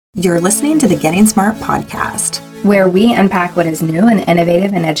You're listening to the Getting Smart podcast, where we unpack what is new and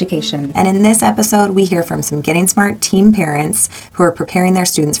innovative in education. And in this episode, we hear from some Getting Smart teen parents who are preparing their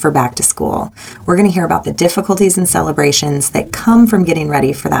students for back to school. We're going to hear about the difficulties and celebrations that come from getting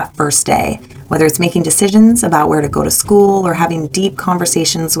ready for that first day, whether it's making decisions about where to go to school or having deep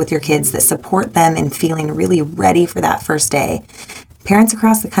conversations with your kids that support them in feeling really ready for that first day. Parents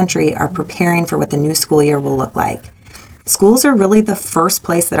across the country are preparing for what the new school year will look like. Schools are really the first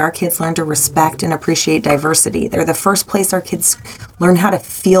place that our kids learn to respect and appreciate diversity. They're the first place our kids learn how to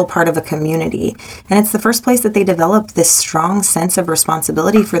feel part of a community. And it's the first place that they develop this strong sense of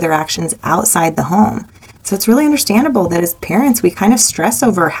responsibility for their actions outside the home. So it's really understandable that as parents, we kind of stress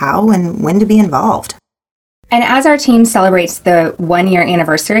over how and when to be involved. And as our team celebrates the 1-year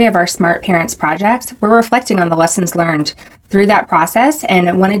anniversary of our Smart Parents project, we're reflecting on the lessons learned through that process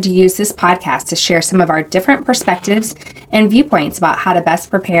and wanted to use this podcast to share some of our different perspectives and viewpoints about how to best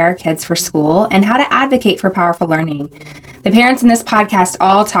prepare kids for school and how to advocate for powerful learning. The parents in this podcast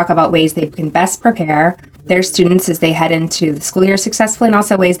all talk about ways they can best prepare their students as they head into the school year successfully, and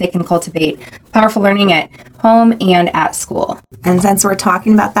also ways they can cultivate powerful learning at home and at school. And since we're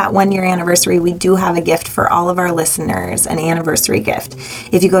talking about that 1-year anniversary, we do have a gift for all of our listeners, an anniversary gift.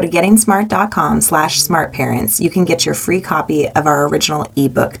 If you go to gettingsmart.com/smartparents, you can get your free copy of our original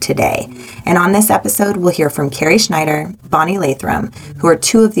ebook today. And on this episode, we'll hear from Carrie Schneider, Bonnie Lathram, who are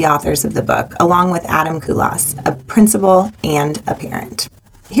two of the authors of the book, along with Adam Kulas, a principal and a parent.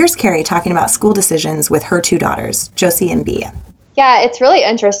 Here's Carrie talking about school decisions with her two daughters, Josie and Bea. Yeah, it's really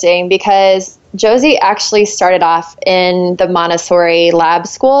interesting because Josie actually started off in the Montessori lab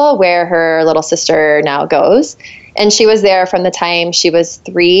school where her little sister now goes. And she was there from the time she was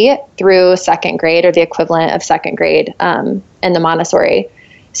 3 through 2nd grade, or the equivalent of 2nd grade in the Montessori.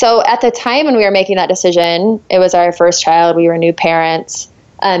 So at the time when we were making that decision, it was our first child. We were new parents.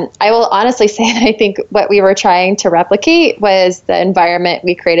 I will honestly say that I think what we were trying to replicate was the environment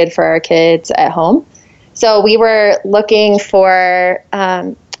we created for our kids at home. So we were looking for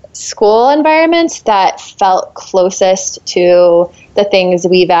school environments that felt closest to the things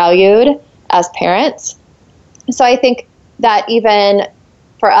we valued as parents. So I think that even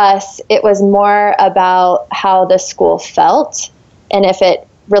for us, it was more about how the school felt and if it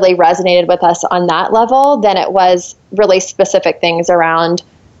really resonated with us on that level than it was really specific things around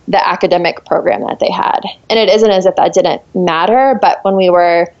the academic program that they had. And it isn't as if that didn't matter, but when we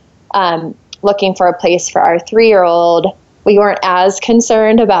were looking for a place for our 3-year-old, we weren't as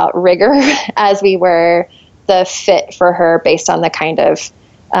concerned about rigor as we were the fit for her based on the kind of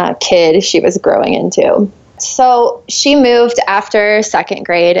kid she was growing into. So she moved after 2nd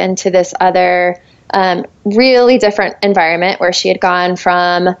grade into this other really different environment where she had gone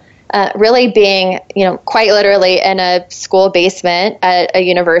from really being, quite literally in a school basement at a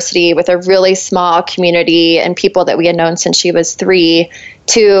university with a really small community and people that we had known since she was 3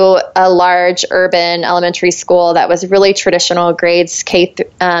 to a large urban elementary school that was really traditional grades K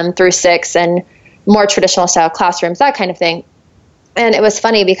through 6 and more traditional style classrooms, that kind of thing. And it was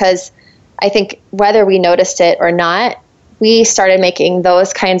funny because I think whether we noticed it or not, we started making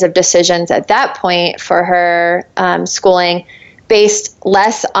those kinds of decisions at that point for her schooling based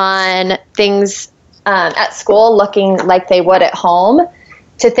less on things at school looking like they would at home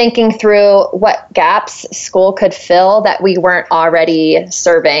to thinking through what gaps school could fill that we weren't already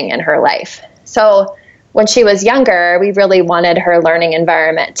serving in her life. So when she was younger, we really wanted her learning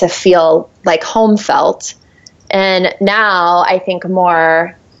environment to feel like home felt. And now I think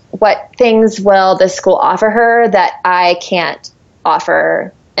more, what things will the school offer her that I can't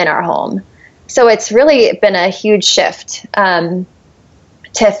offer in our home? So it's really been a huge shift to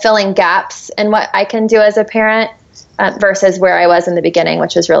filling gaps in what I can do as a parent versus where I was in the beginning,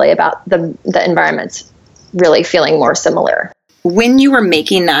 which was really about the environments really feeling more similar. When you were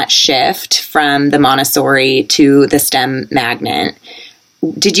making that shift from the Montessori to the STEM magnet,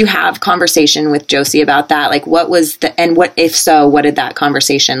 did you have conversation with Josie about that? Like if so, what did that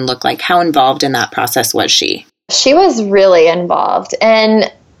conversation look like? How involved in that process was she? She was really involved. And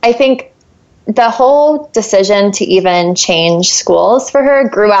I think the whole decision to even change schools for her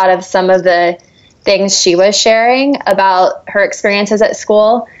grew out of some of the things she was sharing about her experiences at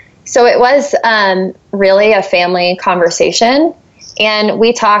school. So it was really a family conversation. And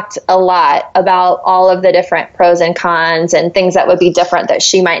we talked a lot about all of the different pros and cons and things that would be different that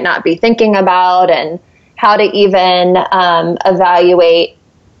she might not be thinking about and how to even evaluate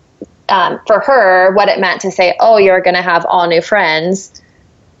for her what it meant to say, oh, you're going to have all new friends.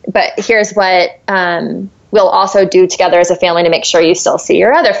 But here's what we'll also do together as a family to make sure you still see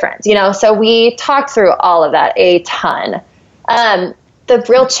your other friends, So we talked through all of that a ton. the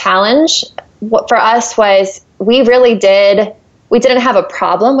real challenge for us was we didn't have a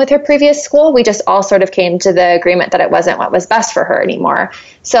problem with her previous school. We just all sort of came to the agreement that it wasn't what was best for her anymore.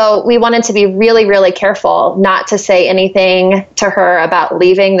 So we wanted to be really, really careful not to say anything to her about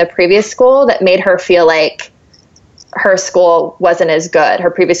leaving the previous school that made her feel like her school wasn't as good, her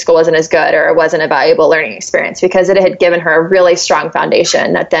previous school wasn't as good, or it wasn't a valuable learning experience, because it had given her a really strong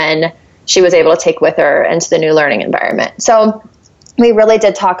foundation that then she was able to take with her into the new learning environment. So we really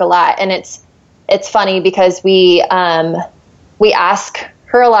did talk a lot, and it's funny because we ask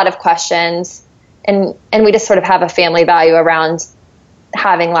her a lot of questions, and we just sort of have a family value around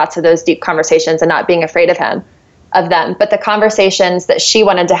having lots of those deep conversations and not being afraid of them. But the conversations that she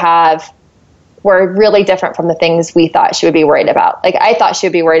wanted to have were really different from the things we thought she would be worried about. Like, I thought she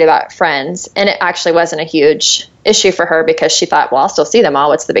would be worried about friends, and it actually wasn't a huge issue for her because she thought, well, I'll still see them all.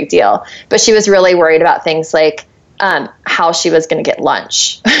 What's the big deal? But she was really worried about things like how she was going to get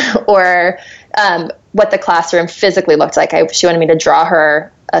lunch or what the classroom physically looked like. She wanted me to draw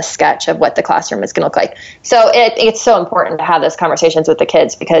her a sketch of what the classroom is going to look like. So it's so important to have those conversations with the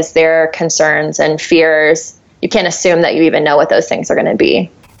kids, because their concerns and fears, you can't assume that you even know what those things are going to be.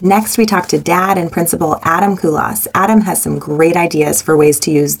 Next, we talk to Dad and Principal Adam Kulas. Adam has some great ideas for ways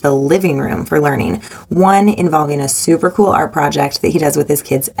to use the living room for learning, one involving a super cool art project that he does with his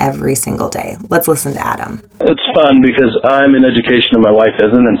kids every single day. Let's listen to Adam. It's fun because I'm in education and my wife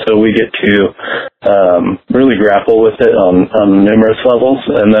isn't, and so we get to really grapple with it on numerous levels,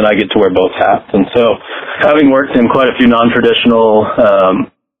 and then I get to wear both hats. And so, having worked in quite a few non-traditional,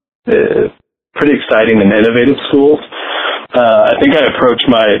 pretty exciting and innovative schools, I think I approach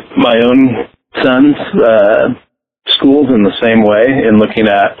my own son's schools in the same way, in looking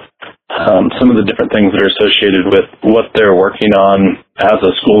at some of the different things that are associated with what they're working on as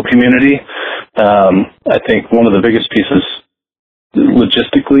a school community. I think one of the biggest pieces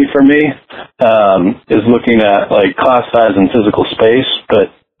logistically for me is looking at like class size and physical space,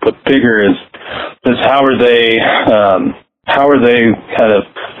 but bigger is how are they kind of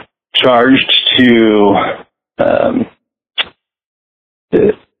charged to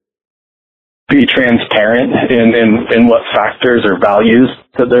be transparent in what factors or values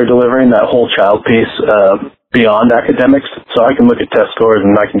that they're delivering, that whole child piece beyond academics. So I can look at test scores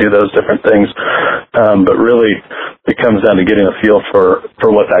and I can do those different things, but really it comes down to getting a feel for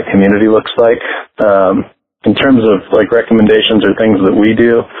what that community looks like. In terms of like recommendations or things that we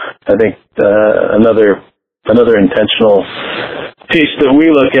do, I think another intentional piece that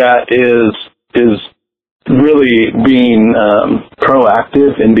we look at is really being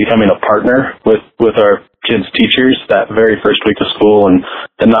proactive in becoming a partner with our kids' teachers that very first week of school, and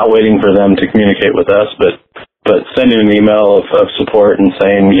not waiting for them to communicate with us, but sending an email of support and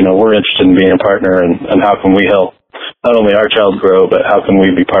saying, you know, we're interested in being a partner, and how can we help not only our child grow, but how can we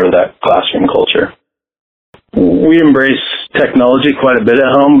be part of that classroom culture. We embrace technology quite a bit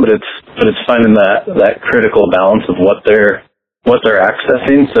at home, but it's finding that critical balance of what they're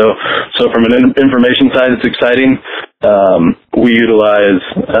accessing. So from an information side, it's exciting. We utilize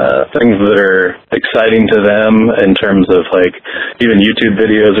things that are exciting to them in terms of like even YouTube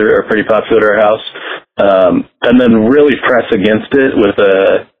videos are pretty popular at our house. And then really press against it with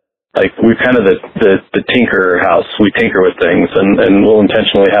we're kind of the tinkerer house. We tinker with things, and we'll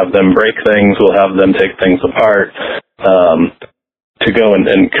intentionally have them break things. We'll have them take things apart to go and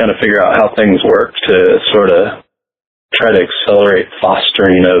kind of figure out how things work, to sort of try to accelerate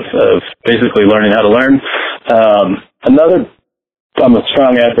fostering of basically learning how to learn. I'm a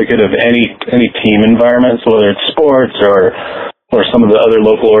strong advocate of any team environments, whether it's sports or some of the other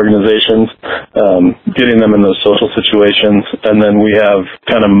local organizations, getting them in those social situations. And then we have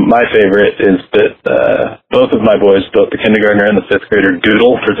kind of my favorite is that both of my boys, both the kindergartner and the fifth grader,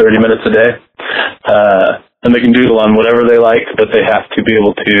 doodle for 30 minutes a day. And they can doodle on whatever they like, but they have to be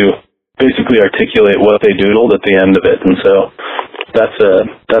able to basically articulate what they doodled at the end of it. And so that's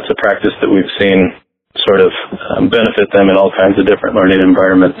a practice that we've seen sort of benefit them in all kinds of different learning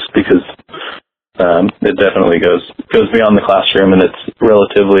environments, because it definitely goes beyond the classroom, and it's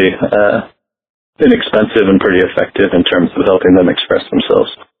relatively inexpensive and pretty effective in terms of helping them express themselves.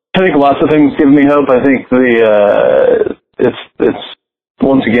 I think lots of things give me hope. I think it's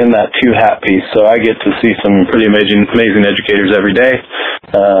once again that two-hat piece. So I get to see some pretty amazing educators every day.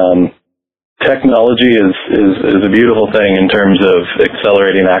 Technology is a beautiful thing in terms of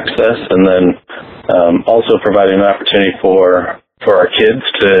accelerating access, and then also providing an opportunity for our kids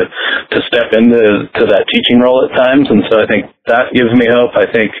to step into that teaching role at times. And so I think that gives me hope. I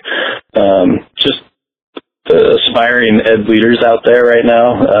think just the aspiring ed leaders out there right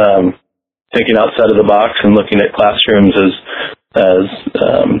now, thinking outside of the box and looking at classrooms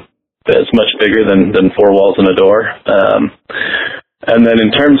as much bigger than four walls and a door. And then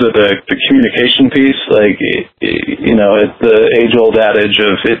in terms of the communication piece, like, it's the age-old adage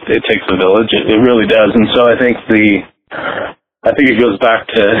of it takes a village. It really does. And so I think it goes back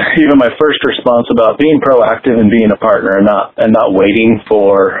to even my first response about being proactive and being a partner and not waiting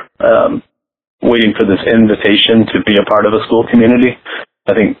for this invitation to be a part of a school community.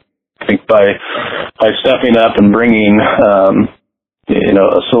 I think by stepping up and bringing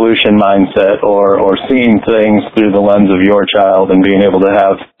a solution mindset or seeing things through the lens of your child and being able to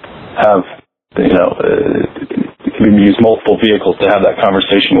have you can use multiple vehicles to have that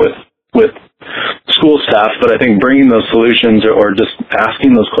conversation with school staff. But I think bringing those solutions or just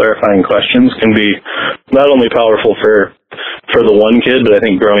asking those clarifying questions can be not only powerful for the one kid, but I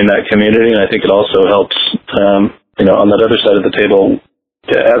think growing that community. And I think it also helps, on that other side of the table,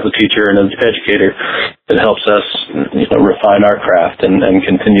 as a teacher and as an educator, it helps us, refine our craft and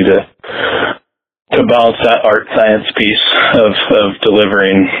continue to balance that art science piece of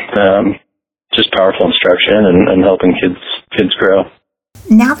delivering just powerful instruction and helping kids grow.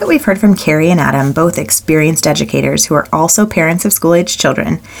 Now that we've heard from Carrie and Adam, both experienced educators who are also parents of school-aged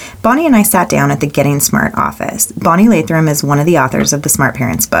children, Bonnie and I sat down at the Getting Smart office. Bonnie Lathram is one of the authors of the Smart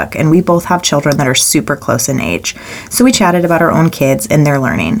Parents book, and we both have children that are super close in age. So we chatted about our own kids and their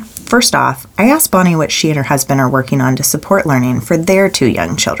learning. First off, I asked Bonnie what she and her husband are working on to support learning for their two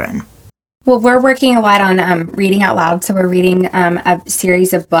young children. Well, we're working a lot on reading out loud. So we're reading a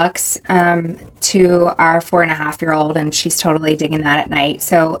series of books to our 4.5-year-old, and she's totally digging that at night.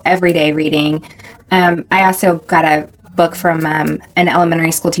 So everyday reading. I also got a book from an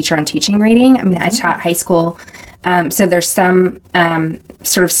elementary school teacher on teaching reading. I mean, I taught high school. So there's some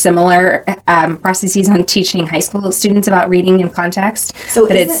sort of similar processes on teaching high school students about reading in context.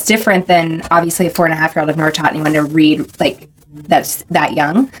 But it's different than, obviously, a 4.5-year-old. I've never taught anyone to read that's that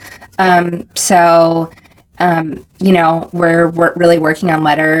young. We're really working on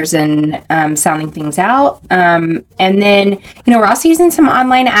letters and sounding things out. And then, we're also using some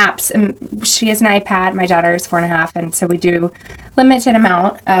online apps. She has an iPad. My daughter is 4.5. And so we do limited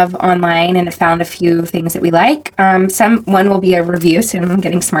amount of online, and I found a few things that we like. One will be a review soon on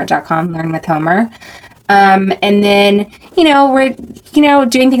gettingsmart.com, Learn with Homer. And then, we're,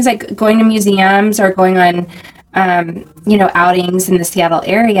 doing things like going to museums or going on outings in the Seattle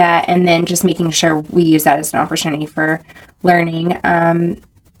area, and then just making sure we use that as an opportunity for learning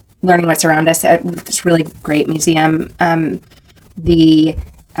what's around us at this really great museum, the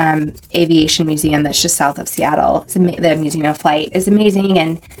Aviation Museum that's just south of Seattle. The Museum of Flight is amazing,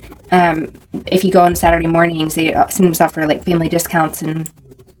 and if you go on Saturday mornings, they sometimes offer family discounts, and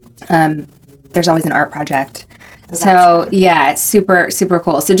there's always an art project. So yeah, it's super, super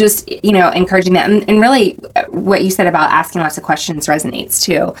cool. So just, encouraging that, and really what you said about asking lots of questions resonates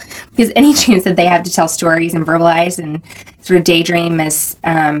too, because any chance that they have to tell stories and verbalize and sort of daydream is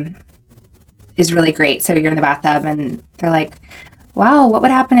really great. So you're in the bathtub and they're like, wow, what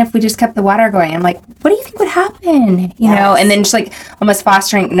would happen if we just kept the water going? I'm like, what do you think would happen? You know, and then just almost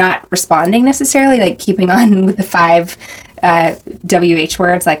fostering, not responding necessarily, keeping on with the 5 WH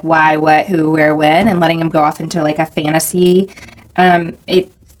words, like why, what, who, where, when, and letting them go off into a fantasy.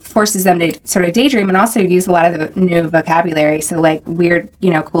 It forces them to sort of daydream and also use a lot of the new vocabulary. So weird,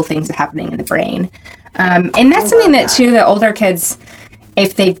 cool things are happening in the brain. And that's something that too, the older kids,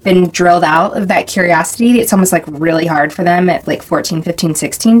 if they've been drilled out of that curiosity, it's almost really hard for them at 14, 15,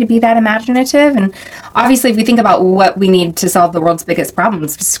 16 to be that imaginative. And obviously, if we think about what we need to solve the world's biggest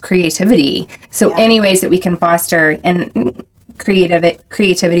problems, it's creativity. So any ways that we can foster and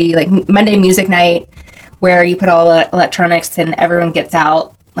creativity, like Monday Music Night, where you put all the electronics and everyone gets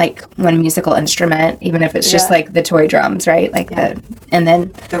out one musical instrument, even if it's just the toy drums, right? And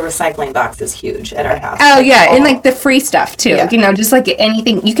then the recycling box is huge at our house. Oh yeah, and the free stuff too. Just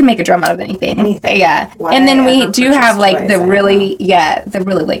anything, you can make a drum out of anything. Yeah. Why and then we do have the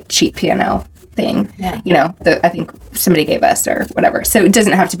really cheap piano thing. Yeah. I think somebody gave us or whatever. So it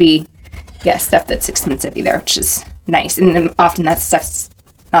doesn't have to be stuff that's expensive either, which is nice. And then often that stuff's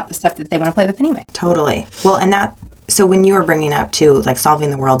not the stuff that they want to play with anyway. Totally. Well, and so when you were bringing up too, solving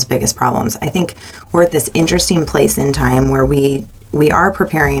the world's biggest problems, I think we're at this interesting place in time where we are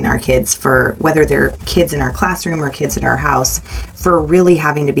preparing our kids for, whether they're kids in our classroom or kids at our house, for really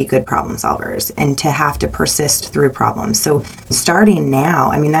having to be good problem solvers and to have to persist through problems. So starting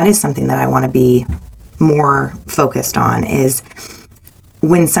now, that is something that I want to be more focused on, is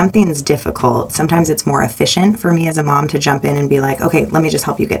when something's difficult, sometimes it's more efficient for me as a mom to jump in and be like, okay, let me just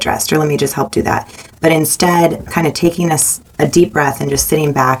help you get dressed, or let me just help do that. But instead, kind of taking a deep breath and just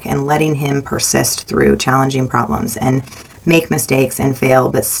sitting back and letting him persist through challenging problems. And make mistakes and fail,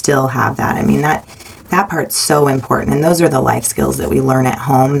 but still have that. I mean, that part's so important. And those are the life skills that we learn at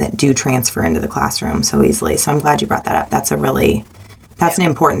home that do transfer into the classroom so easily. So I'm glad you brought that up. That's an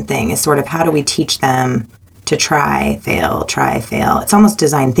important thing, is sort of how do we teach them to try, fail. It's almost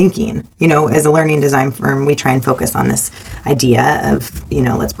design thinking. As a learning design firm, we try and focus on this idea of,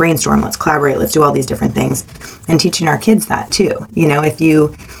 let's brainstorm, let's collaborate, let's do all these different things, and teaching our kids that too. If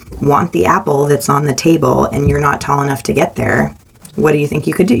you want the apple that's on the table and you're not tall enough to get there, what do you think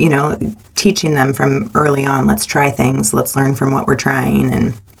you could do? Teaching them from early on, let's try things, let's learn from what we're trying,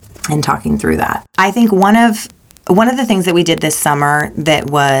 and talking through that. I think one of the things that we did this summer that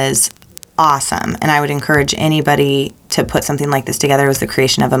was awesome, and I would encourage anybody to put something like this together, was the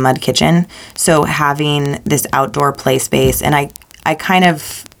creation of a mud kitchen. So having this outdoor play space, and I kind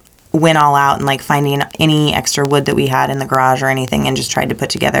of went all out and like finding any extra wood that we had in the garage or anything and just tried to put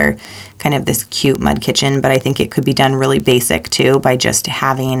together kind of this cute mud kitchen. But I think it could be done really basic too, by just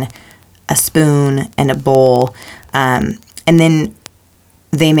having a spoon and a bowl. And then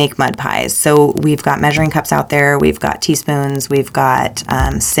they make mud pies. So we've got measuring cups out there. We've got teaspoons. We've got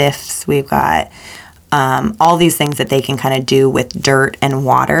sifts. We've got all these things that they can kind of do with dirt and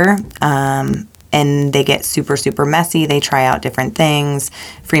water. And they get super, super messy. They try out different things.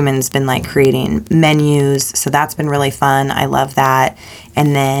 Freeman's been like creating menus. So that's been really fun. I love that.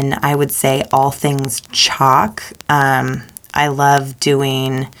 And then I would say all things chalk. I love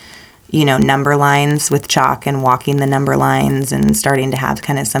doing number lines with chalk and walking the number lines and starting to have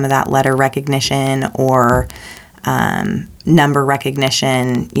kind of some of that letter recognition or number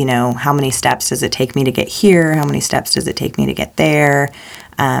recognition. How many steps does it take me to get here? How many steps does it take me to get there?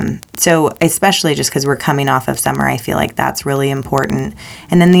 So especially just because we're coming off of summer, I feel like that's really important.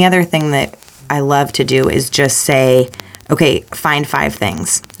 And then the other thing that I love to do is just say, okay, find 5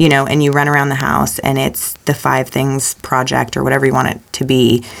 things, and you run around the house and it's the 5 things project or whatever you want it to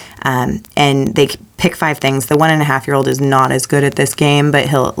be. And they pick 5 things. The 1.5-year-old is not as good at this game, but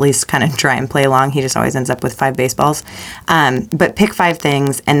he'll at least kind of try and play along. He just always ends up with 5 baseballs. But pick 5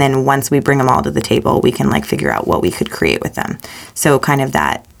 things. And then once we bring them all to the table, we can like figure out what we could create with them. So kind of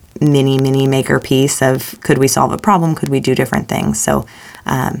that mini maker piece of, could we solve a problem? Could we do different things? So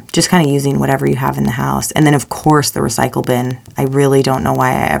just kind of using whatever you have in the house. And then, of course, the recycle bin. I really don't know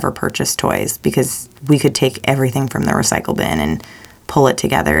why I ever purchased toys, because we could take everything from the recycle bin and pull it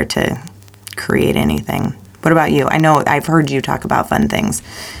together to create anything. What about you? I know I've heard you talk about fun things.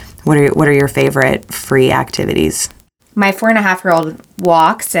 What are your favorite free activities? My 4.5-year-old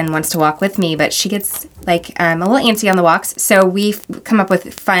walks and wants to walk with me, but she gets like a little antsy on the walks. So we've come up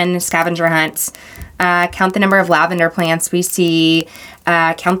with fun scavenger hunts. Count the number of lavender plants we see,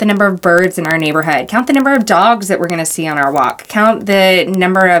 count the number of birds in our neighborhood, count the number of dogs that we're going to see on our walk, count the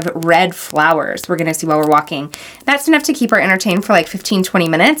number of red flowers we're going to see while we're walking. That's enough to keep her entertained for like 15, 20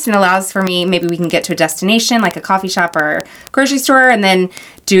 minutes, and allows for me, maybe we can get to a destination like a coffee shop or grocery store and then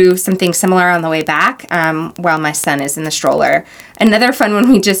do something similar on the way back while my son is in the stroller. Another fun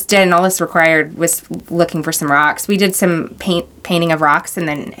one we just did, and all this required was looking for some rocks. We did some painting of rocks and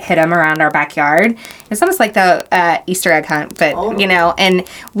then hid them around our backyard. It's almost like the Easter egg hunt, but, and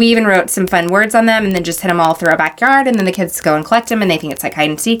we even wrote some fun words on them and then just hid them all through our backyard, and then the kids go and collect them, and they think it's like hide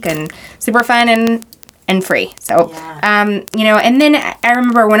and seek and super fun and free. So, and then I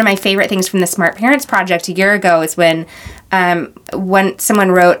remember one of my favorite things from the Smart Parents Project a year ago is when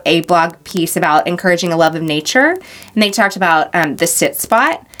someone wrote a blog piece about encouraging a love of nature, and they talked about the sit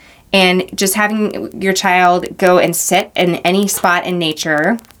spot, and just having your child go and sit in any spot in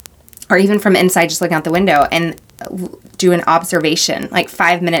nature, or even from inside, just looking out the window and do an observation, like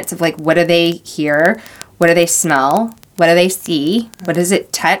 5 minutes of like, what do they hear? What do they smell? What do they see? What does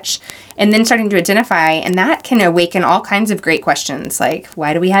it touch? And then starting to identify, and that can awaken all kinds of great questions, like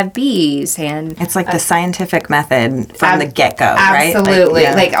why do we have bees? And it's like the scientific method from the get-go, right? Absolutely.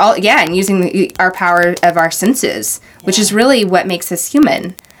 And using our power of our senses, which is really what makes us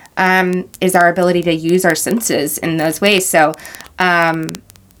human, is our ability to use our senses in those ways. So,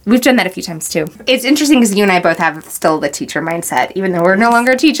 we've done that a few times too. It's interesting because you and I both have still the teacher mindset, even though we're no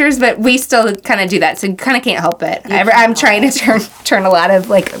longer teachers, but we still kind of do that. So you kind of can't help it. I'm trying to turn a lot of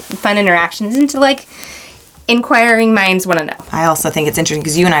like fun interactions into like inquiring minds want to know. I also think it's interesting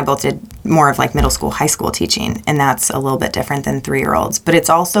because you and I both did more of like middle school, high school teaching, and that's a little bit different than 3-year-olds, but it's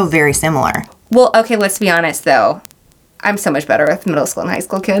also very similar. Well, okay, let's be honest though. I'm so much better with middle school and high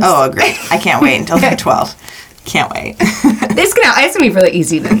school kids. Oh, agreed. I can't wait until they're 12. Can't wait. It's gonna be really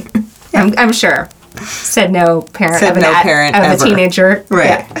easy then. I'm sure. Said no parent of a teenager. Right.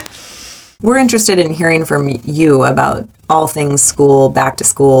 Yeah. We're interested in hearing from you about all things school, back to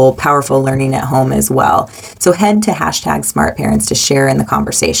school, powerful learning at home as well. So head to #SmartParents to share in the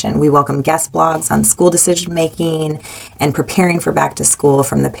conversation. We welcome guest blogs on school decision making and preparing for back to school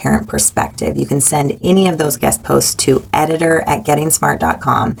from the parent perspective. You can send any of those guest posts to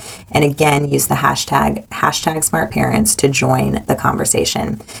editor@gettingsmart.com. And again, use the #SmartParents to join the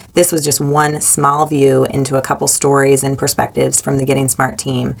conversation. This was just one small view into a couple stories and perspectives from the Getting Smart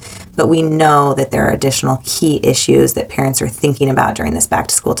team, but we know that there are additional key issues that parents are thinking about during this back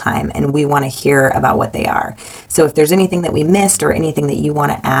to school time, and we want to hear about what they are. So if there's anything that we missed or anything that you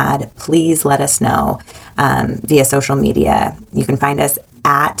want to add, please let us know via social media. You can find us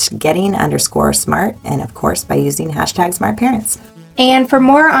at getting_smart, and of course by using #SmartParents. And for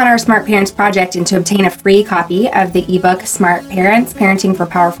more on our Smart Parents project and to obtain a free copy of the ebook Smart Parents, Parenting for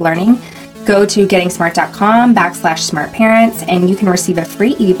Powerful Learning, go to gettingsmart.com/smartparents, and you can receive a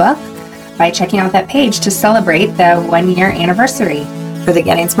free ebook by checking out that page to celebrate the 1-year anniversary. For the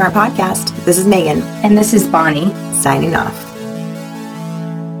Getting Smart podcast, this is Megan. And this is Bonnie. Signing off.